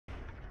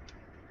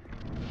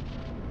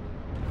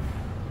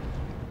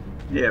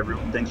Hey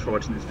everyone, thanks for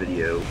watching this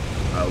video.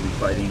 I'll be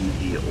fighting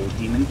the Old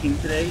Demon King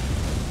today.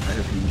 I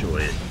hope you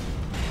enjoy it.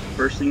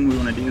 First thing we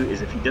want to do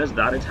is if he does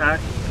that attack,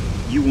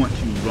 you want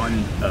to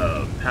run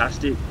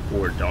past it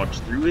or dodge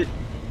through it.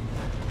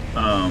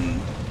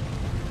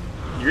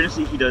 You're going to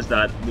see he does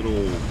that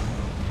little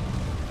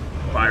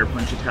fire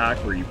punch attack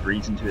where he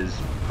breathes into his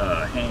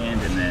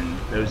hand and then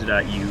throws it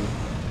at you.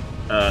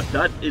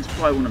 That is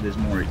probably one of his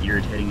more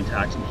irritating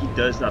attacks, and he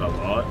does that a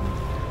lot.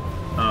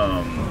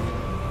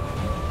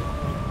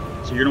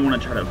 So you're going to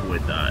want to try to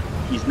avoid that.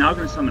 He's now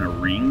going to summon a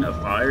ring of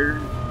fire,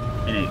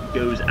 and it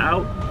goes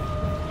out,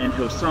 and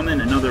he'll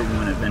summon another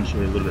one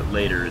eventually a little bit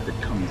later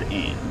that comes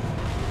in.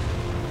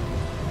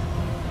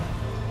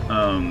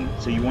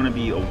 So you want to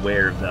be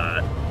aware of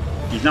that.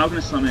 He's now going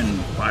to summon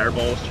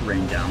fireballs to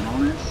rain down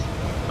on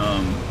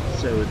us.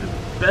 So the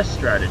best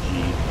strategy,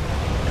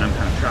 and I'm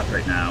kind of trapped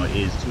right now,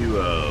 is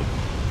to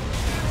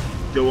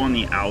go on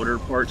the outer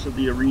parts of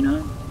the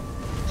arena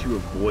to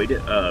avoid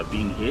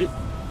being hit.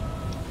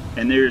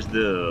 And there's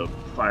the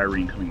fire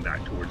ring coming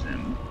back towards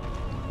him.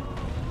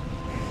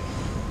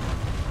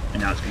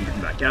 And now it's going to come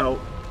back out.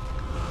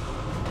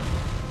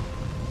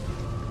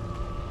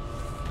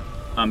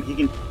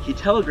 He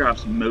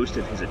telegraphs most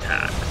of his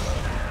attacks.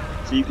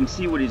 So you can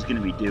see what he's going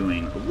to be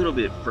doing a little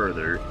bit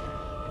further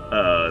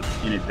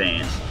in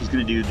advance. He's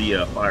going to do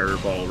the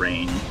fireball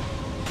rain.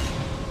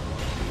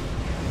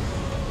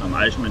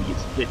 I just wanted to get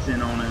some hits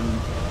in on him.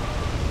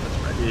 That's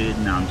what I did.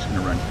 Now I'm just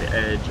going to run to the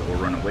edge or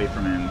run away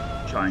from him,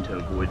 trying to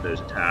avoid those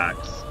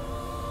attacks.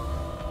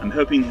 I'm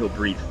hoping he'll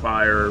breathe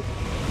fire,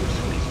 which is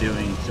what he's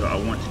doing, so I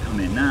want to come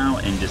in now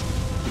and just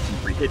get some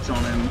free hits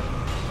on him.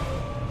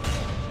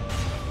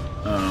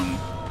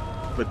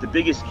 But the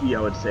biggest key, I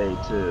would say,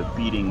 to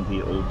beating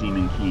the Old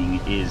Demon King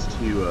is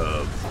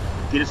to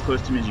get as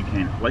close to him as you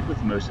can, like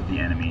with most of the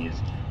enemies,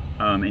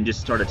 and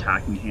just start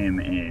attacking him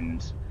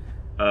and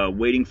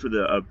waiting for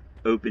the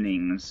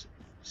openings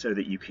so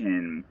that you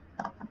can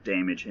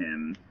damage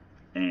him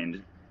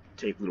and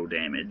take little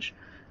damage.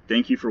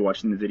 Thank you for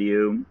watching the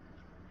video.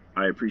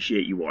 I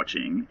appreciate you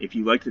watching. If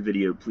you liked the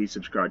video, please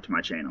subscribe to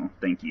my channel.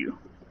 Thank you.